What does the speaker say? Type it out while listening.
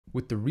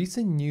With the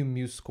recent new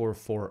Musescore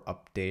 4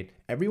 update,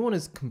 everyone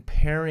is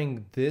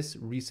comparing this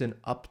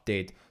recent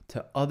update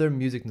to other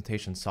music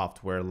notation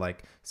software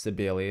like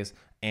Sibelius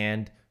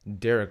and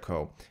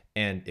Dorico.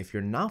 And if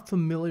you're not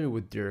familiar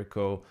with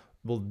Dorico,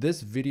 well, this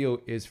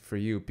video is for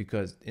you,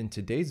 because in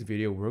today's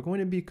video, we're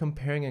going to be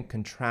comparing and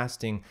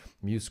contrasting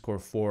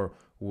Musescore 4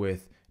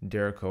 with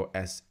Dorico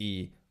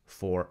SE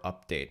 4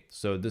 update.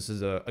 So this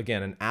is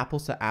again an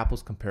apples to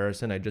apples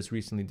comparison. I just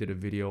recently did a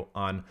video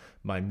on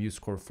my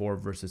Musescore 4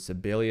 versus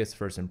Sibelius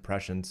first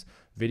impressions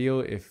video.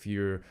 If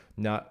you're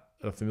not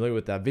familiar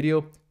with that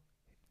video,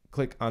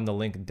 click on the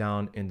link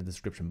down in the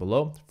description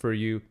below for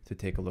you to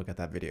take a look at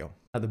that video.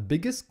 Now, the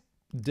biggest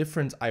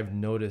difference I've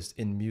noticed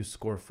in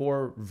Musescore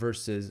 4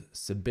 versus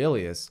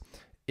Sibelius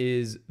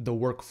is the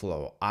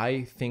workflow.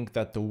 I think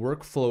that the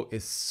workflow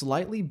is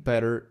slightly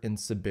better in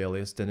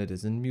Sibelius than it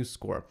is in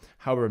Musescore.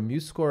 However,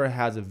 Musescore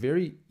has a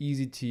very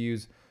easy to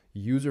use,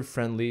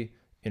 user-friendly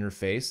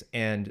interface,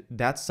 and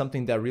that's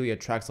something that really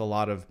attracts a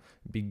lot of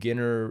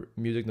beginner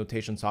music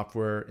notation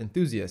software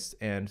enthusiasts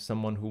and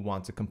someone who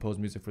wants to compose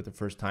music for the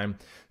first time.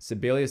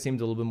 Sibelius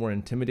seems a little bit more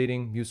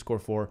intimidating.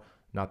 Musescore 4,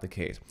 not the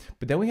case.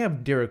 But then we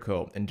have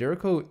Dorico, and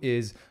Dorico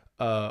is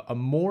a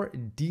more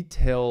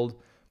detailed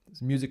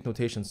music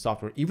notation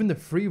software. Even the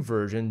free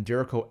version,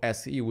 Dorico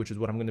SE, which is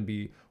what I'm going to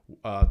be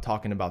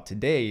talking about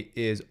today,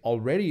 is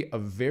already a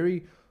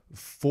very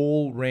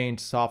full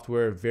range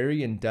software,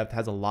 very in-depth,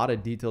 has a lot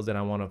of details that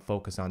I want to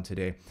focus on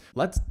today.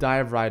 Let's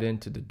dive right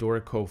into the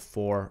Dorico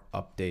 4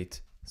 update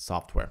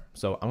software.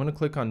 So I'm going to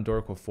click on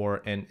Dorico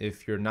 4, and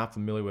if you're not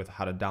familiar with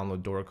how to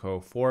download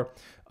Dorico 4,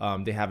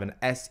 they have an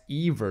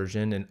SE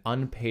version, an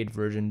unpaid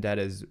version that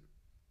is,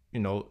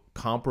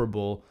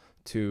 comparable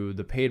to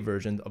the paid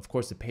version. Of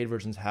course, the paid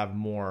versions have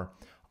more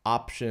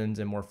options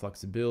and more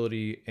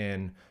flexibility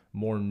and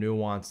more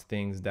nuanced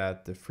things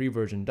that the free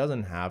version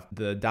doesn't have.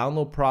 The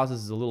download process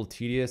is a little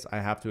tedious,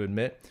 I have to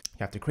admit. You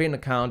have to create an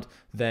account,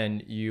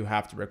 then you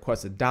have to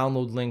request a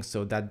download link,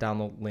 so that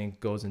download link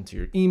goes into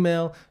your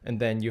email, and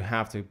then you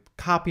have to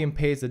copy and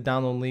paste the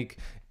download link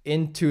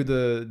into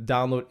the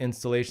download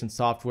installation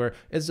software.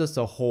 It's just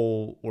a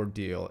whole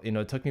ordeal.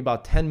 It took me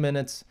about 10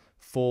 minutes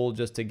full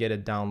just to get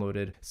it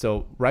downloaded.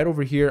 So right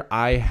over here,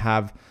 I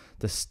have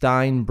the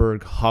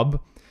Steinberg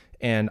hub,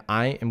 and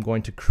I am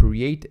going to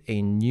create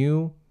a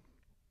new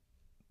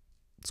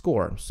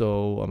score.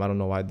 So I don't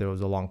know why there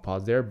was a long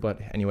pause there, but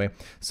anyway,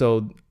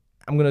 so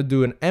I'm going to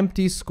do an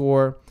empty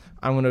score.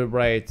 I'm going to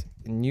write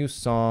a new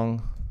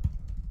song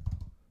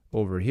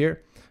over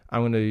here.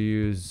 I'm going to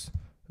use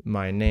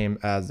my name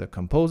as the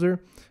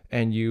composer,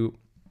 and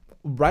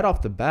right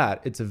off the bat,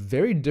 it's a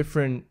very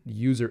different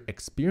user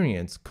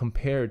experience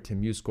compared to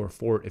Musescore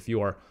 4 if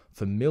you are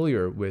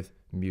familiar with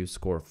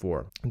Musescore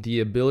 4. The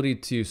ability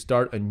to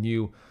start a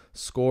new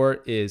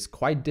score is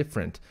quite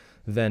different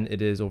than it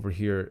is over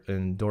here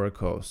in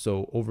Dorico.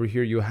 So over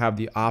here, you have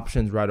the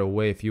options right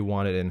away if you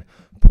want it in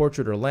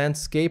portrait or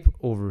landscape.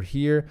 Over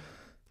here,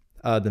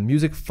 the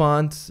music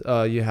font,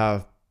 you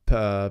have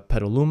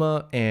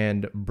Petaluma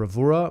and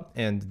Bravura,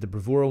 and the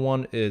Bravura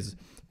one is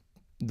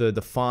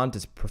the font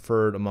is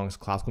preferred amongst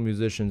classical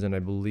musicians, and I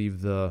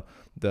believe the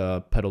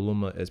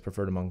Petaluma is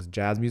preferred amongst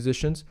jazz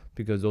musicians,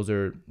 because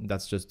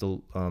that's just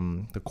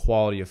the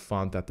quality of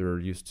font that they're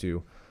used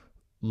to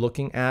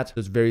looking at.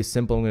 It's very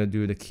simple. I'm going to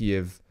do the key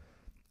of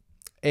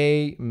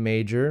A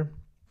major,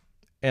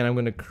 and I'm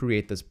going to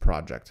create this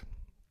project.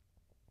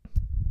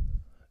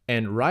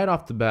 And right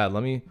off the bat,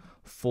 let me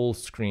full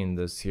screen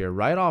this here.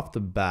 Right off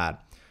the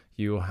bat,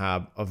 you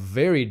have a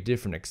very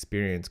different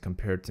experience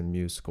compared to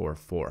Musescore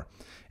 4.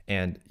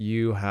 And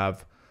you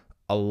have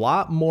a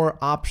lot more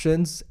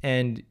options,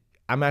 and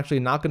I'm actually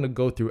not going to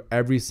go through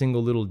every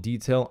single little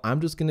detail.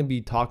 I'm just going to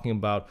be talking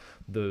about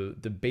the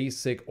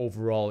basic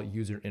overall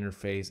user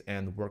interface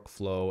and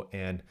workflow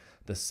and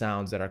the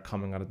sounds that are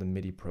coming out of the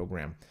MIDI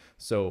program.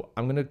 So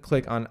I'm going to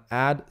click on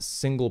Add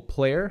Single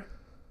Player.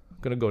 I'm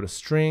going to go to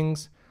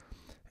Strings,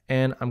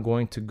 and I'm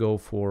going to go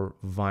for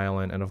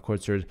Violin. And of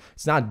course,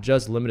 it's not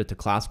just limited to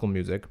classical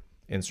music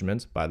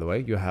instruments, by the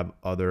way. You have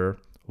other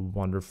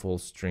wonderful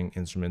string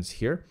instruments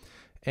here,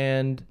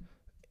 and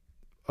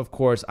of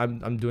course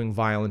I'm doing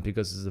violin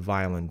because it's a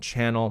violin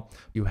channel.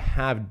 You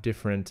have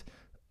different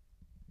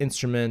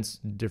instruments,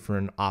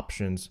 different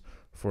options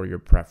for your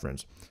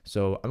preference.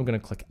 So I'm going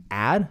to click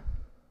Add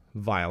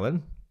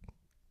Violin,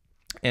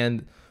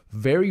 and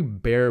very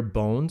bare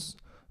bones,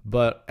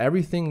 but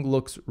everything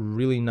looks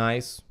really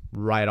nice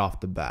right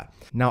off the bat.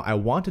 Now I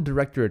want to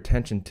direct your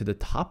attention to the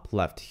top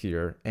left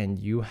here, and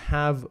you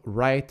have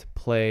write,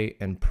 play,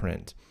 and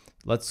print.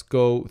 Let's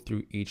go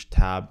through each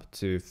tab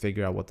to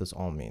figure out what this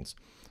all means.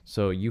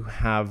 So you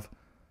have,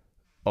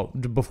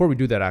 before we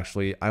do that,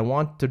 actually, I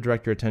want to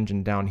direct your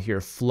attention down here,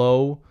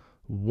 Flow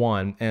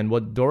 1. And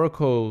what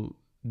Dorico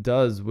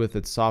does with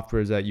its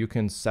software is that you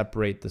can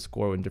separate the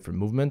score in different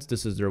movements.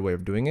 This is their way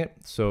of doing it.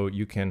 So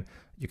you can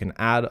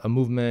add a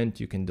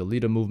movement, you can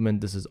delete a movement.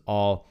 This is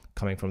all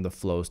coming from the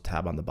Flows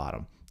tab on the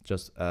bottom,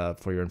 just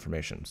for your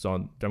information. So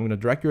I'm going to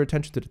direct your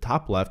attention to the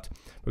top left.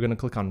 We're going to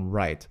click on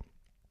Write.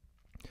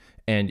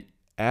 And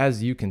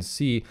as you can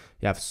see,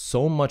 you have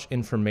so much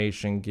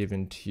information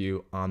given to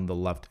you on the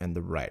left and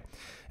the right.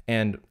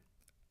 And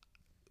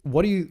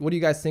what do you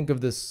guys think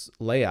of this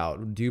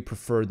layout? Do you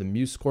prefer the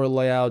Musescore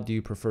layout? Do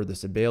you prefer the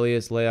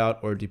Sibelius layout,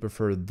 or do you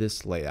prefer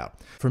this layout?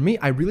 For me,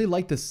 I really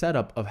like the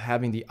setup of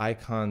having the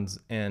icons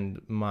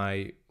and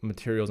my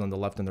materials on the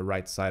left and the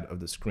right side of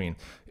the screen.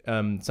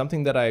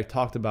 Something that I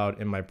talked about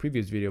in my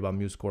previous video about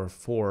Musescore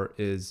 4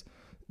 is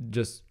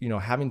just,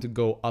 having to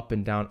go up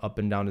and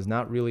down is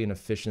not really an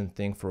efficient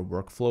thing for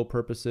workflow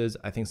purposes.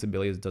 I think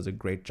Sibelius does a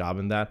great job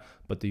in that,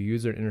 but the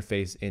user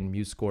interface in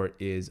Musescore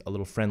is a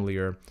little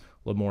friendlier, a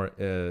little more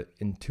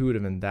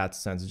intuitive in that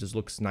sense. It just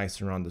looks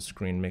nicer on the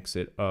screen, makes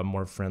it a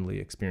more friendly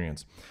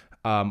experience.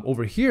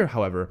 Over here,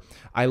 however,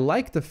 I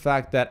like the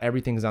fact that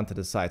everything's onto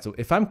the side. So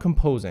if I'm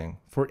composing,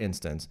 for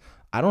instance,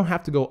 I don't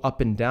have to go up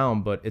and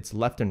down, but it's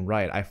left and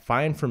right. I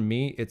find for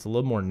me, it's a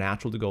little more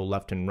natural to go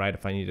left and right.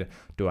 If I need to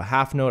do a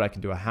half note, I can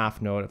do a half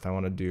note. If I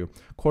want to do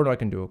quarter, I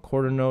can do a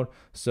quarter note.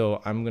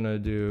 So I'm going to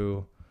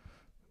do,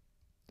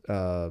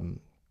 for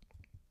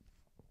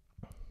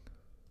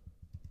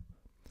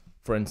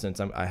instance,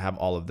 I have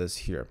all of this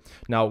here.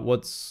 Now,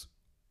 what's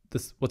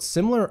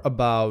similar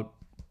about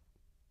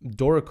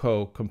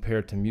Dorico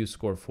compared to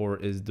Musescore 4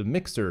 is the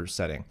mixer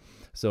setting.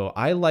 So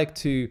I like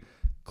to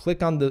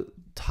click on the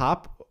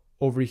top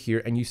over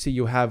here, and you see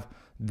you have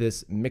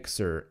this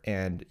mixer,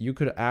 and you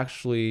could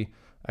actually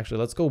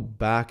let's go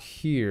back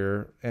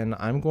here, and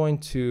I'm going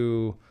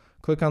to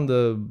click on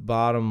the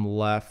bottom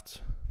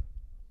left,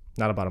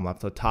 not a bottom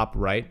left, the top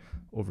right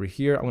over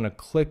here. I'm going to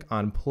click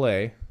on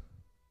play.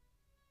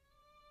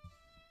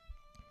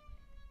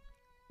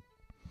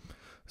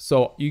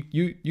 So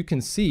you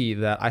can see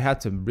that I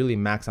had to really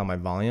max out my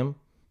volume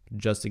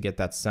just to get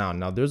that sound.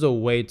 Now there's a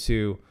way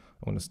to,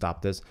 I'm going to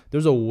stop this.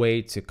 There's a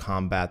way to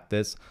combat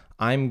this.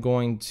 I'm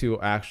going to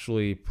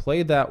actually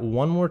play that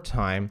one more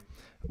time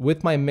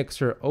with my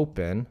mixer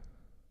open.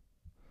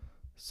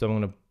 So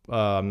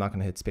I'm not going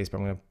to hit spacebar.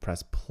 I'm going to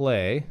press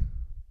play.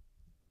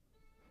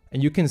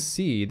 And you can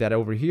see that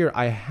over here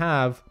I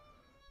have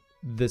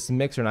this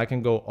mixer, and I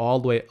can go all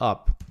the way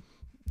up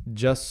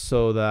just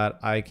so that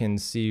I can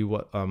see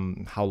what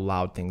how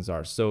loud things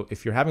are. So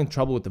if you're having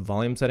trouble with the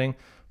volume setting,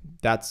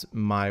 that's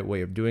my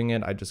way of doing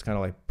it. I just kind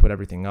of like put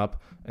everything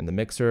up in the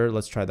mixer.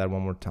 Let's try that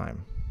one more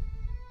time.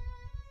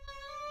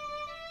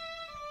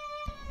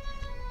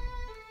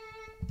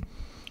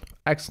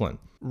 Excellent.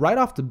 Right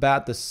off the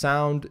bat, the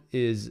sound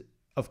is,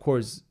 of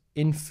course,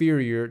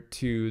 inferior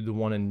to the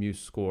one in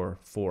Musescore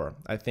 4.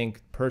 I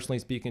think, personally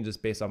speaking,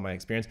 just based on my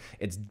experience,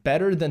 it's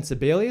better than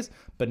Sibelius,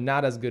 but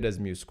not as good as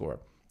Musescore.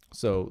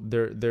 So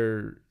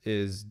there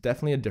is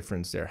definitely a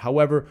difference there.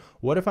 However,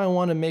 what if I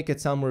want to make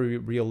it sound more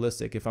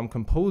realistic? If I'm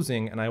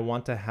composing and I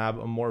want to have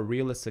a more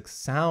realistic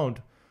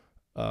sound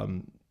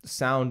in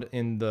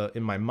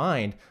my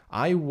mind,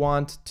 I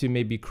want to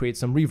maybe create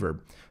some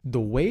reverb.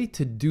 The way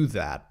to do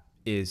that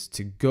is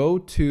to go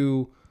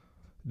to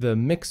the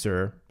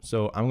mixer.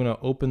 So I'm going to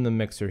open the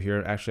mixer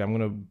here. Actually, I'm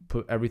going to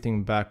put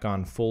everything back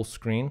on full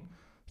screen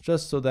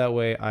just so that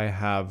way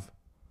I'm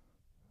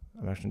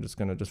actually just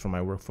going to, just for my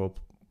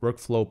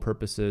workflow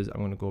purposes, I'm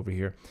going to go over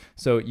here.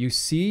 So you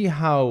see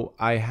how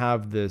I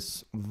have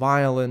this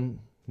Violin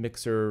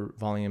mixer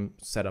volume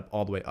set up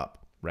all the way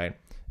up, right?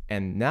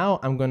 And now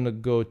I'm going to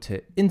go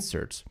to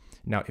inserts.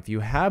 Now, if you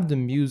have the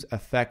Muse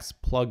FX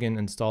plugin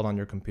installed on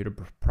your computer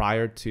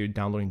prior to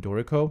downloading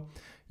Dorico,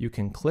 you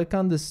can click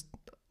on this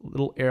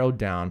little arrow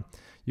down.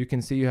 You can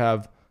see you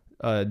have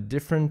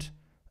different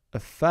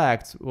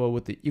effects, well,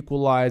 with the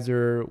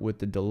equalizer, with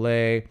the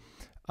delay.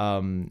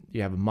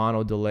 You have a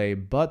mono delay,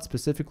 but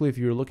specifically if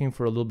you're looking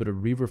for a little bit of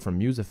reverb from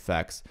Muse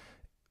FX,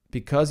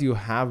 because you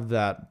have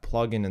that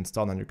plugin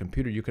installed on your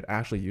computer, you could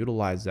actually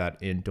utilize that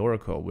in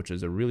Dorico, which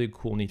is a really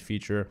cool, neat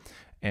feature.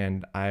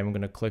 And I'm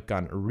going to click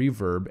on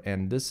reverb,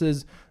 and this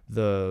is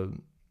the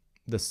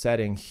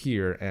setting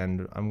here,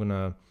 and I'm going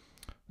to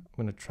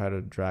try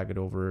to drag it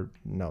over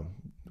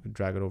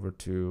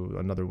to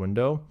another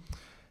window.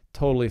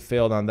 Totally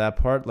failed on that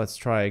part. Let's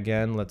try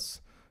again.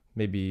 Let's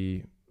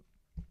maybe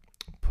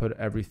put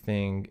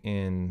everything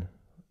in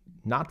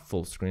not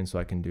full screen so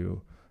I can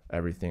do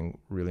everything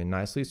really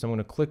nicely. So I'm going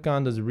to click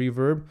on this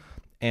reverb,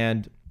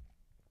 and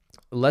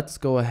let's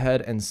go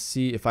ahead and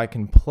see if I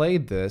can play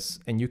this,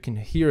 and you can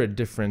hear a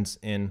difference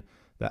in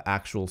the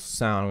actual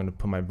sound. I'm going to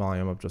put my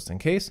volume up just in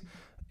case,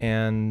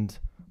 and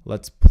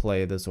let's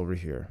play this over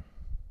here.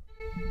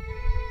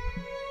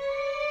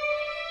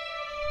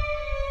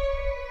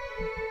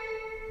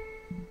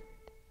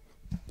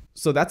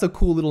 So that's a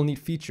cool little neat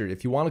feature.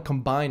 If you want to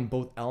combine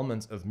both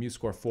elements of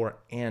Musescore 4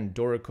 and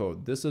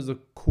Dorico, this is a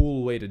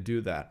cool way to do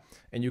that.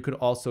 And you could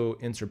also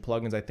insert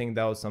plugins. I think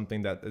that was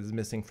something that is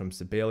missing from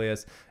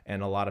Sibelius,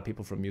 and a lot of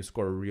people from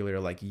Musescore really are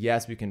like,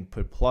 yes, we can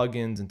put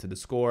plugins into the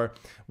score.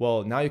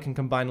 Well, now you can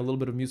combine a little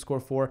bit of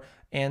Musescore 4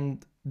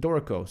 and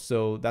Dorico.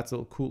 So that's a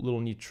cool little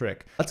neat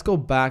trick. Let's go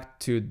back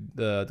to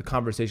the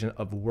conversation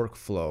of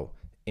workflow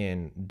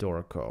in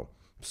Dorico.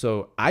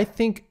 So I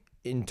think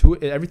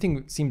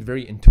everything seemed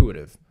very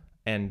intuitive.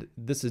 And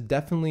this is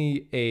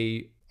definitely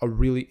a a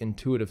really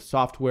intuitive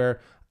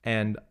software.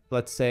 And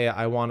let's say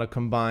I want to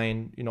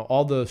combine,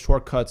 all the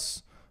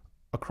shortcuts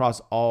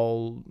across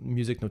all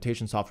music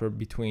notation software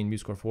between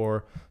Musescore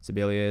 4,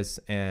 Sibelius,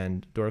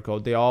 and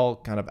Dorico. They all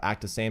kind of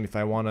act the same. If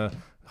I want to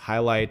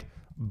highlight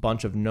a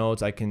bunch of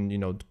notes, I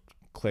can,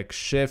 click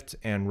Shift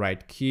and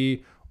right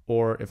key.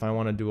 Or if I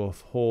want to do a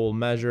whole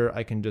measure,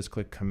 I can just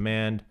click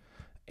Command,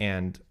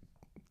 and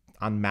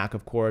on Mac,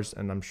 of course,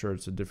 and I'm sure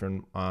it's a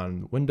different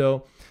on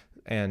Windows,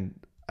 and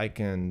I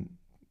can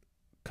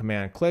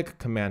Command click,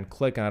 and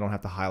I don't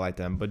have to highlight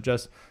them. But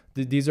just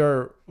these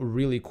are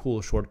really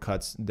cool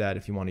shortcuts that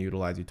if you want to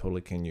utilize, you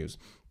totally can use.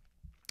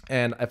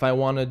 And if I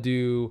want to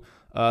do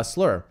a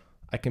slur,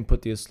 I can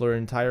put the slur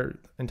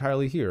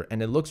entirely here,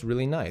 and it looks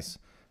really nice.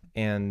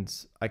 And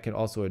I can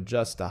also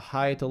adjust the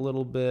height a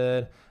little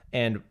bit.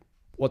 And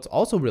what's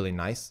also really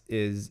nice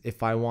is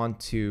if I want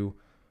to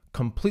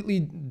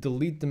completely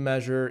delete the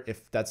measure,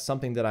 if that's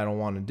something that I don't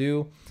want to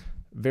do,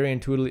 very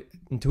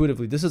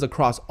intuitively, this is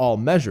across all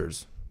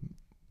measures.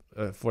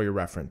 For your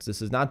reference,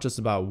 this is not just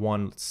about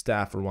one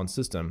staff or one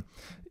system.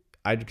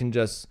 I can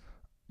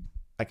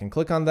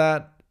click on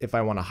that. If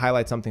I want to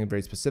highlight something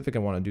very specific, I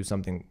want to do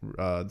something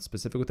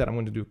specific with that, I'm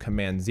going to do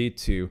Command Z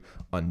to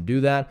undo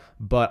that.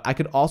 But I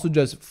could also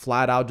just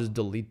flat out just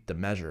delete the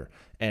measure,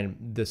 and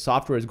the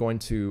software is going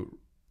to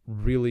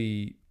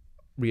really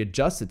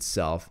readjust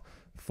itself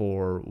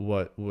for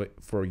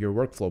for your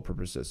workflow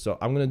purposes. So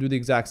I'm going to do the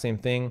exact same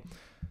thing.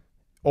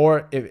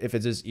 Or if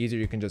it's just easier,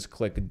 you can just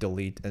click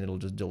delete and it'll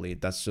just delete.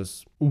 That's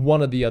just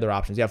one of the other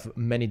options. You have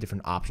many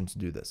different options to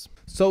do this.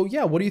 So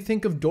yeah, what do you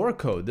think of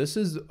Dorico? This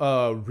is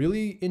a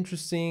really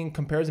interesting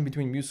comparison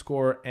between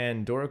Musescore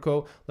and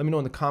Dorico. Let me know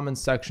in the comments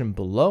section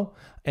below.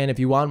 And if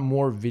you want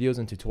more videos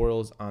and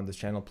tutorials on this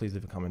channel, please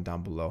leave a comment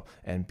down below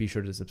and be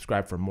sure to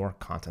subscribe for more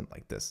content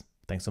like this.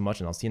 Thanks so much,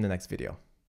 and I'll see you in the next video.